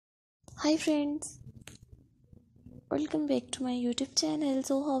Hi friends, welcome back to my YouTube channel.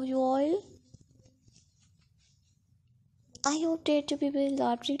 So how you all? I hope that you people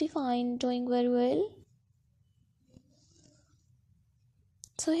are pretty fine, doing very well.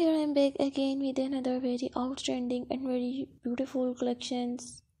 So here I am back again with another very outstanding and very beautiful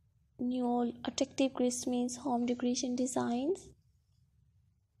collections, new attractive Christmas home decoration designs.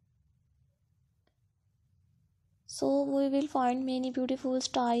 So we will find many beautiful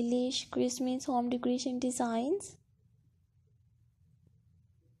stylish Christmas home decoration designs.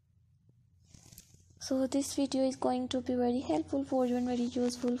 So this video is going to be very helpful for you and very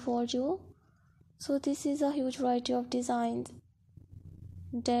useful for you. So this is a huge variety of designs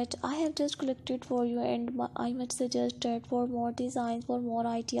that I have just collected for you, and I must suggest that for more designs, for more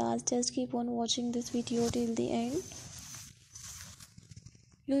ideas, just keep on watching this video till the end.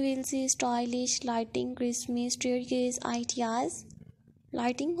 You will see stylish lighting Christmas staircase ideas,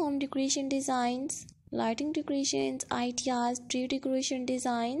 lighting home decoration designs, lighting decorations ideas, tree decoration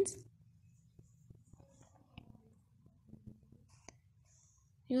designs.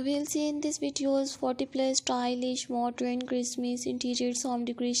 You will see in this videos 40 plus stylish modern Christmas interior home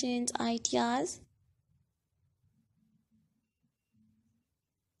decorations ideas.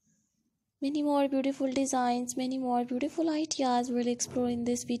 Many more beautiful designs, many more beautiful ideas we'll explore in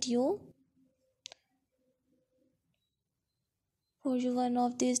this video. For you, one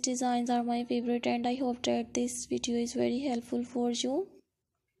of these designs are my favorite, and I hope that this video is very helpful for you.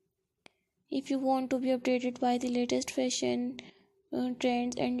 If you want to be updated by the latest fashion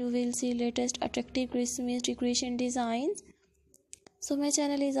trends, and you will see latest attractive Christmas decoration designs. So my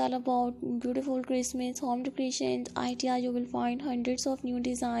channel is all about beautiful Christmas home decorations ideas. You will find hundreds of new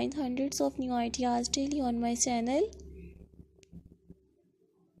designs, hundreds of new ideas daily on my channel.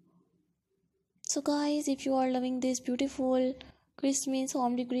 So guys, if you are loving these beautiful Christmas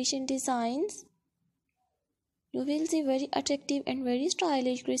home decoration designs, you will see very attractive and very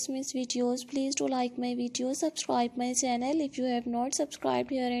stylish Christmas videos. Please do like my video, subscribe my channel if you have not subscribed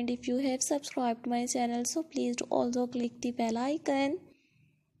here, and if you have subscribed my channel, so please do also click the bell icon.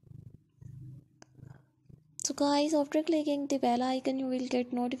 So guys, after clicking the bell icon, you will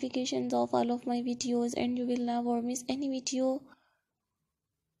get notifications of all of my videos, and you will never miss any video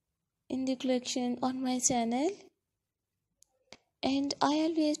in the collection on my channel. And I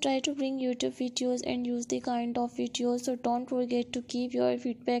always try to bring YouTube videos and use the kind of videos, so don't forget to keep your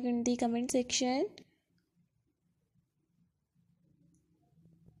feedback in the comment section.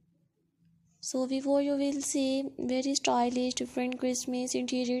 So before you will see very stylish different Christmas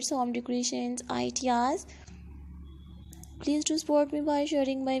interiors home decorations ideas, please do support me by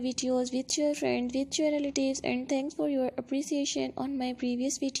sharing my videos with your friends, with your relatives, and thanks for your appreciation on my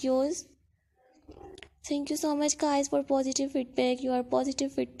previous videos. Thank you so much guys for positive feedback. Your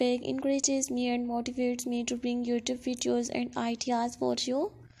positive feedback encourages me and motivates me to bring YouTube videos and ideas for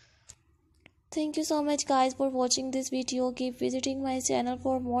you. Thank you so much guys for watching this video. Keep visiting my channel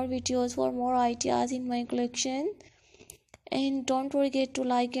for more videos, for more ideas in my collection. And don't forget to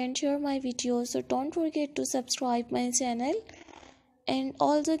like and share my videos. So don't forget to subscribe my channel. And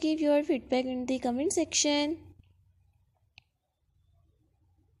also give your feedback in the comment section.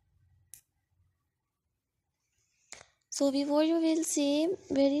 So before you will see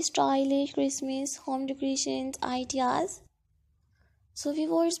very stylish Christmas home decorations ideas. So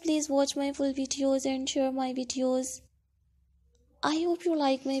viewers, please watch my full videos and share my videos. I hope you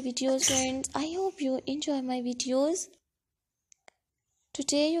like my videos, friends. I hope you enjoy my videos.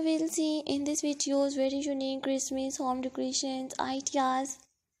 Today you will see in this videos very unique Christmas home decorations ideas,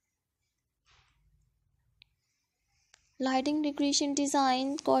 lighting decoration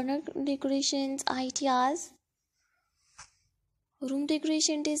designs, corner decorations ideas, room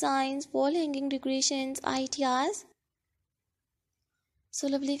decoration designs, wall hanging decorations ideas. So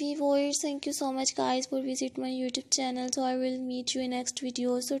lovely viewers, thank you so much guys for visit my YouTube channel. So I will meet you in next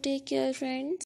video. So take care friends.